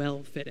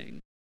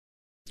well-fitting.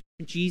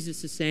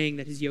 Jesus is saying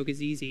that his yoke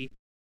is easy.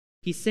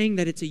 He's saying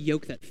that it's a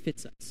yoke that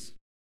fits us.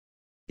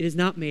 It is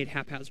not made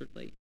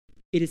haphazardly.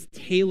 It is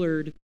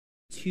tailored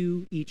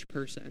to each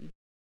person.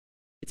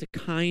 It's a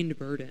kind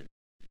burden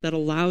that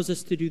allows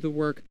us to do the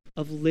work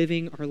of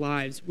living our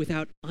lives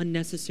without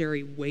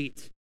unnecessary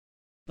weight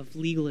of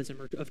legalism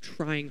or of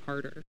trying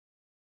harder.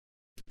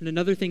 And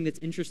another thing that's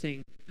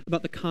interesting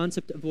about the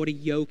concept of what a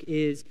yoke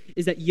is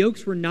that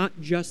yokes were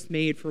not just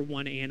made for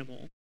one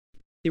animal.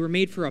 They were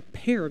made for a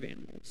pair of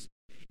animals.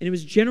 And it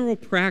was general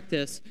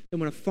practice that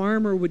when a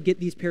farmer would get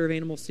these pair of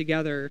animals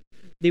together,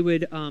 they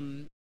would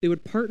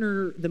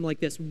partner them like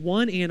this.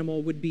 One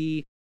animal would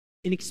be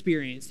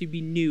inexperienced. He'd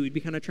be new. He'd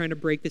be kind of trying to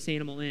break this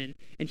animal in.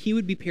 And he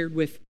would be paired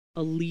with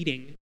a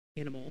leading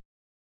animal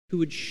who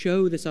would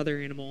show this other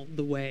animal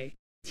the way,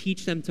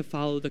 teach them to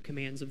follow the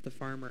commands of the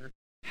farmer,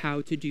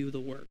 how to do the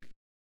work.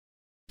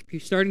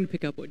 You're starting to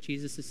pick up what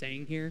Jesus is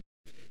saying here.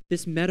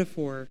 This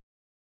metaphor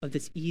of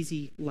this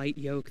easy, light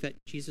yoke that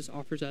Jesus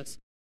offers us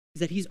is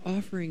that he's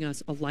offering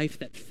us a life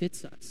that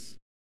fits us.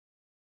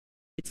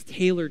 It's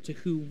tailored to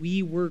who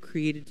we were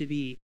created to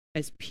be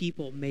as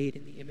people made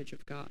in the image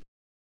of God.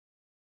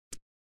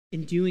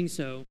 In doing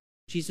so,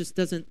 Jesus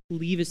doesn't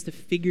leave us to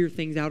figure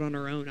things out on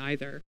our own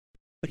either,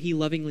 but he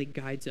lovingly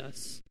guides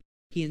us.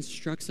 He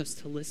instructs us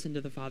to listen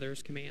to the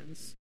Father's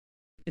commands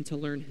and to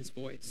learn his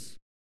voice.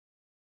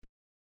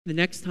 The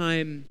next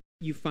time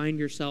you find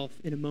yourself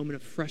in a moment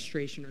of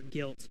frustration or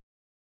guilt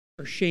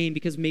or shame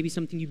because maybe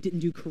something you didn't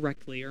do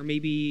correctly, or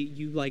maybe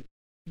you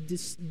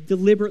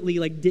deliberately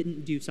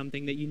didn't do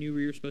something that you knew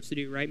you were supposed to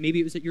do, right? Maybe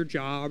it was at your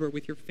job or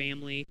with your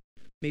family,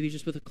 maybe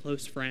just with a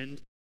close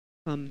friend.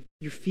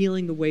 You're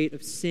feeling the weight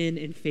of sin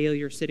and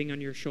failure sitting on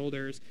your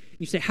shoulders.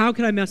 You say, how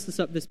could I mess this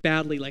up this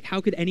badly?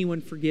 How could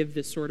anyone forgive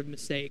this sort of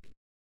mistake?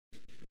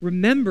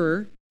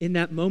 Remember in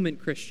that moment,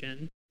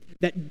 Christian,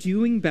 that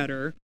doing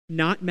better,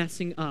 not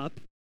messing up,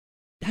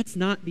 that's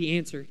not the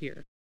answer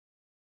here.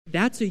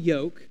 That's a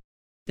yoke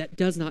that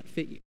does not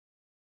fit you.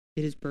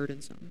 It is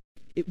burdensome.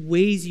 It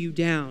weighs you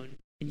down,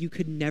 and you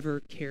could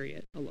never carry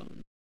it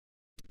alone.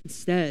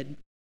 Instead,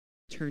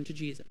 turn to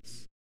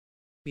Jesus.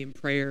 Be in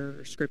prayer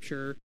or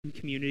scripture, in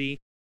community,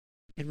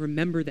 and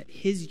remember that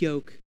his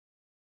yoke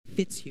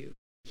fits you.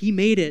 He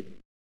made it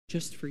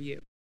just for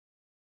you.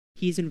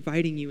 He's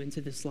inviting you into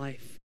this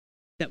life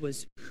that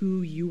was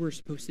who you were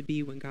supposed to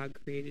be when God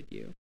created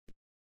you.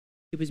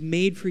 It was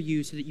made for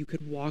you so that you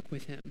could walk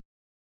with him,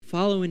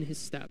 follow in his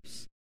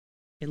steps,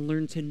 and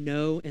learn to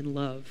know and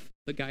love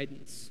the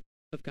guidance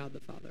of God the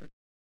Father.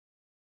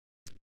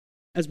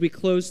 As we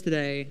close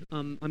today,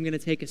 I'm going to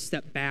take a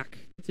step back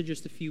to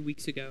just a few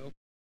weeks ago.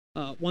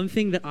 One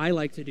thing that I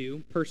like to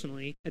do,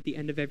 personally, at the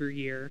end of every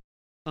year,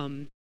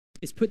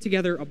 is put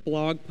together a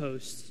blog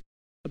post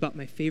about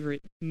my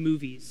favorite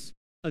movies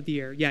of the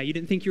year. Yeah, you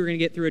didn't think you were going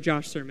to get through a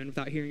Josh sermon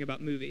without hearing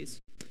about movies.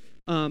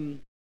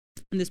 In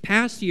this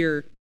past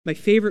year, my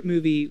favorite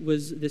movie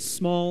was this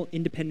small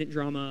independent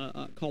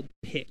drama called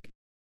Pig.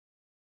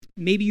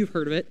 Maybe you've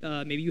heard of it,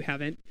 maybe you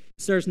haven't.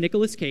 It stars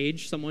Nicolas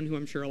Cage, someone who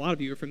I'm sure a lot of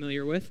you are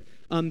familiar with.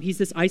 He's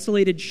this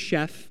isolated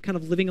chef, kind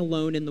of living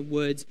alone in the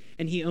woods,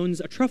 and he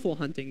owns a truffle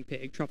hunting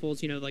pig.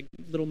 Truffles,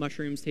 little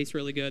mushrooms, taste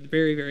really good,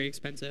 very, very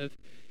expensive.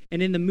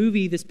 And in the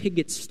movie, this pig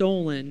gets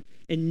stolen,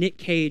 and Nick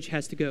Cage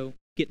has to go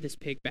get this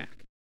pig back.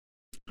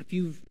 If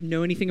you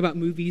know anything about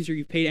movies or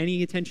you've paid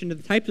any attention to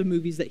the types of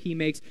movies that he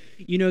makes,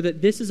 you know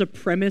that this is a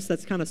premise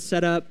that's kind of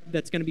set up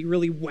that's going to be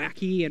really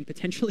wacky and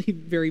potentially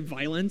very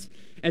violent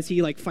as he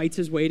fights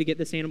his way to get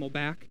this animal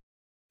back.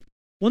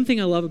 One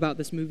thing I love about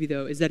this movie,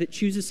 though, is that it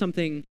chooses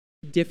something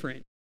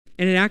different,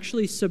 and it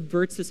actually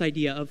subverts this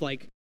idea of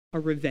a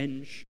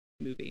revenge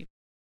movie.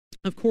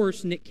 Of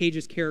course, Nick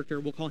Cage's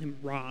character, we'll call him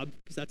Rob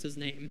because that's his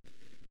name.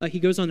 He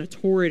goes on a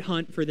torrid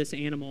hunt for this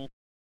animal.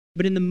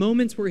 But in the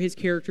moments where his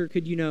character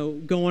could,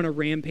 go on a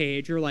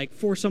rampage or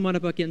force someone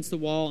up against the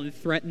wall and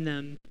threaten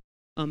them,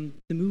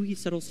 the movie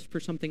settles for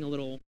something a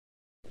little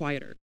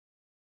quieter,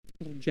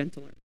 a little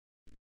gentler.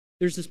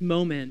 There's this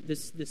moment,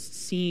 this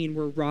scene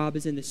where Rob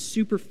is in this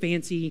super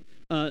fancy,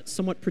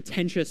 somewhat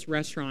pretentious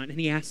restaurant, and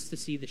he asks to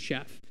see the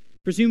chef,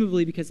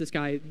 presumably because this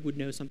guy would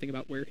know something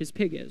about where his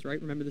pig is, right?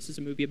 Remember, this is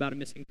a movie about a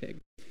missing pig.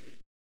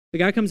 The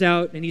guy comes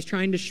out, and he's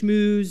trying to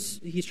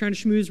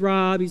schmooze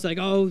Rob. He's like,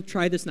 oh,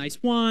 try this nice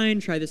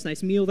wine, try this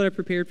nice meal that I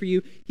prepared for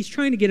you. He's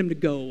trying to get him to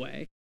go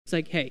away. It's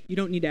like, hey, you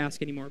don't need to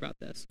ask any more about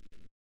this.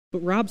 But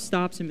Rob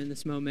stops him in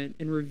this moment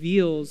and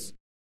reveals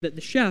that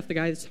the chef, the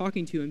guy that's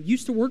talking to him,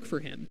 used to work for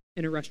him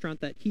in a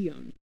restaurant that he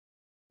owned.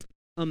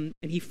 And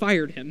he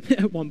fired him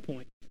at one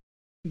point.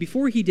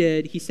 Before he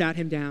did, he sat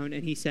him down,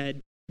 and he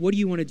said, what do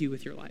you want to do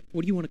with your life?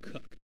 What do you want to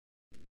cook?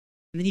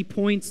 And then he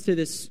points to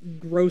this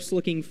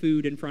gross-looking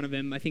food in front of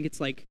him. I think it's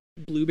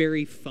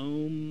blueberry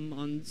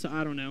foam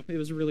I don't know. It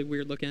was really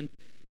weird looking.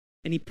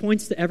 And he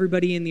points to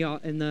everybody in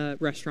the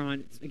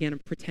restaurant. It's, again, a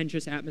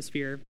pretentious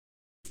atmosphere.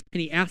 And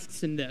he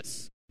asks him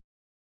this: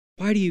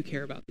 why do you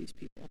care about these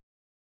people?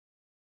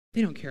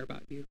 They don't care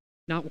about you.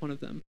 Not one of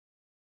them.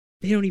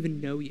 They don't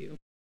even know you.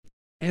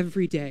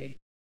 Every day,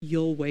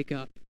 you'll wake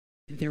up,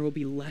 and there will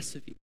be less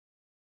of you.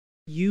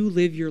 You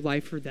live your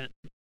life for them.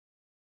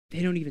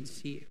 They don't even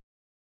see you.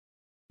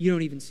 You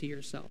don't even see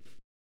yourself.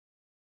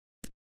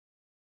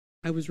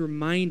 I was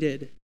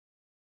reminded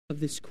of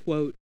this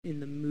quote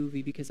in the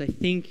movie because I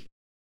think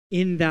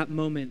in that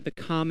moment, the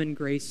common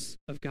grace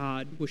of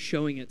God was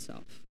showing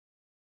itself.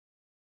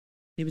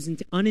 It was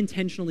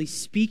unintentionally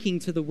speaking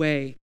to the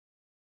way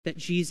that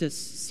Jesus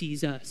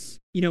sees us,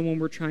 when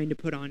we're trying to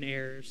put on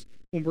airs,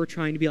 when we're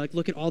trying to be like,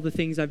 look at all the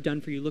things I've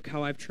done for you, look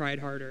how I've tried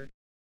harder.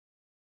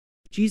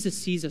 Jesus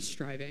sees us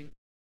striving.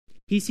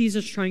 He sees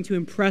us trying to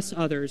impress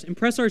others,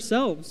 impress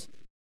ourselves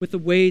with the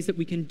ways that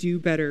we can do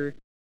better,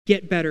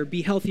 get better,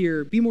 be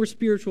healthier, be more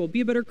spiritual,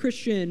 be a better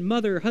Christian,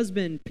 mother,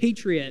 husband,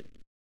 patriot.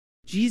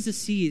 Jesus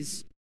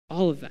sees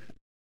all of that.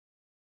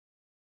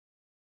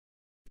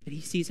 And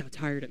he sees how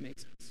tired it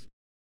makes us,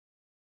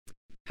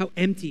 how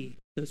empty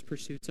those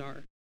pursuits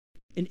are.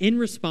 And in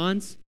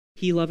response,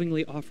 he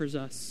lovingly offers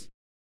us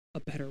a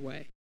better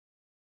way.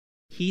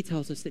 He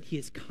tells us that he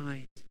is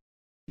kind,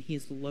 and he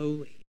is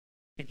lowly,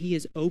 and he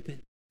is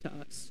open to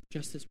us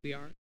just as we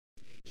are.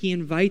 He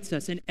invites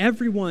us and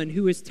everyone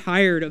who is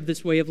tired of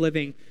this way of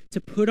living to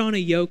put on a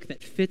yoke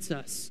that fits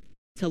us,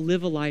 to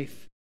live a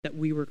life that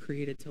we were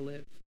created to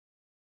live.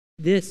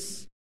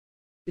 This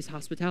is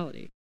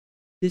hospitality.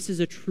 This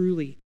is a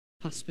truly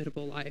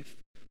hospitable life,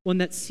 one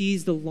that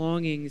sees the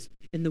longings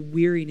and the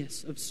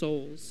weariness of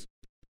souls.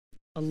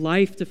 A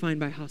life defined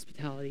by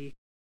hospitality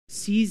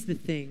sees the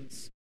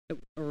things that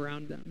are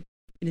around them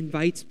and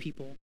invites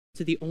people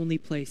to the only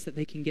place that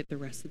they can get the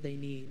rest that they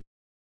need,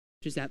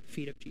 which is at the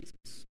feet of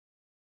Jesus.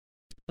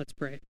 Let's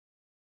pray.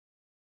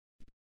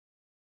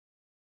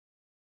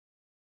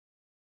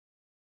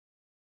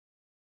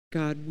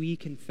 God, we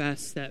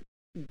confess that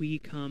we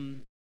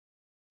come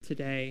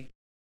today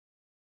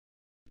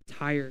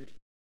tired,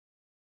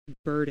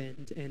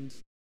 burdened, and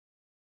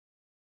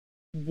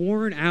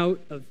worn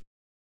out of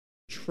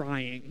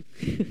trying,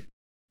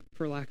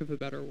 for lack of a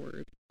better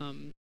word.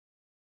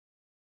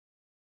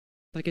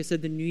 Like I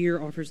said, the new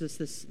year offers us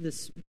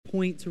this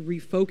point to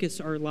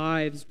refocus our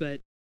lives, but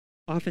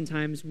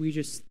oftentimes we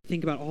just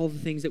think about all the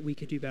things that we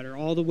could do better,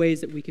 all the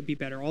ways that we could be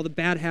better, all the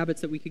bad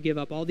habits that we could give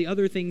up, all the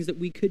other things that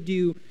we could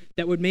do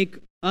that would make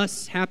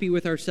us happy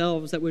with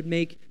ourselves, that would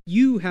make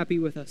you happy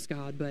with us,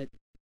 God. But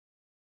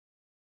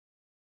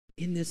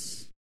in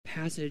this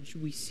passage,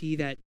 we see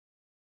that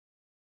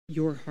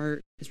your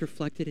heart is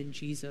reflected in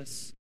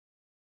Jesus,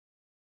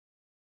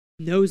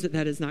 knows that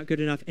that is not good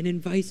enough, and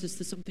invites us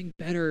to something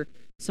better,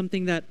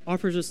 something that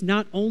offers us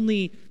not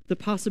only the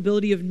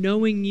possibility of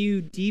knowing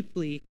you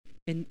deeply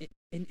and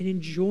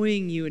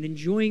enjoying you and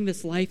enjoying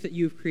this life that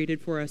you've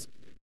created for us,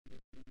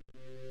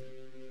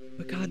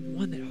 but God,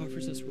 one that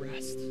offers us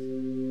rest.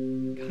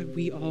 God,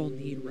 we all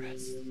need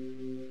rest.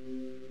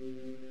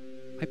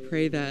 I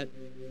pray that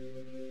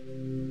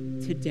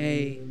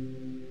today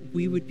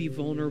we would be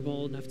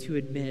vulnerable enough to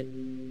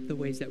admit the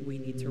ways that we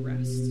need to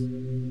rest.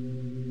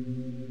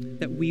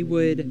 That we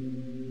would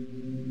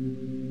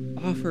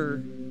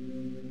offer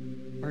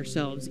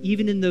ourselves,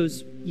 even in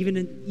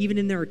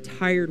their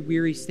tired,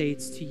 weary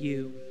states, to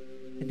you,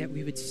 and that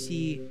we would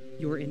see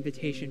your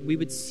invitation. We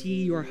would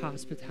see your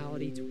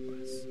hospitality to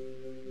us.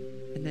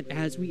 And that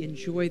as we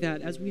enjoy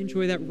that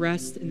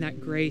rest and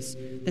that grace,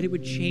 that it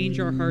would change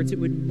our hearts, it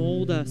would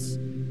mold us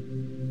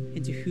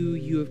into who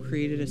you have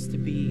created us to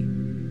be,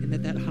 and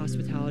that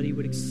hospitality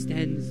would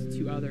extend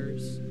to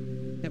others,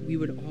 that we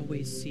would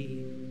always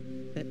see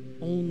that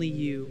only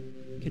you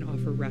can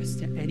offer rest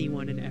to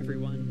anyone and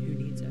everyone who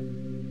needs it.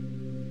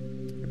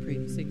 I pray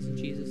these things in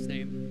Jesus'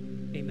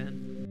 name.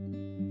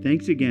 Amen.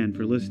 Thanks again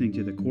for listening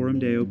to the Coram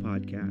Deo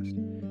podcast.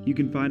 You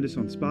can find us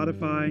on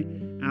Spotify,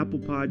 Apple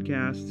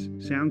Podcasts,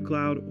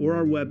 SoundCloud, or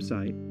our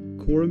website,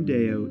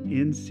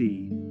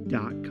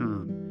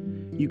 coramdeonc.com.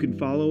 You can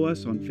follow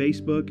us on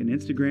Facebook and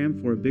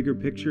Instagram for a bigger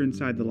picture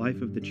inside the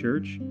life of the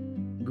church.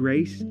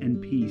 Grace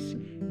and peace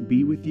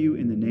be with you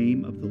in the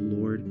name of the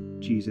Lord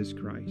Jesus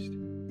Christ.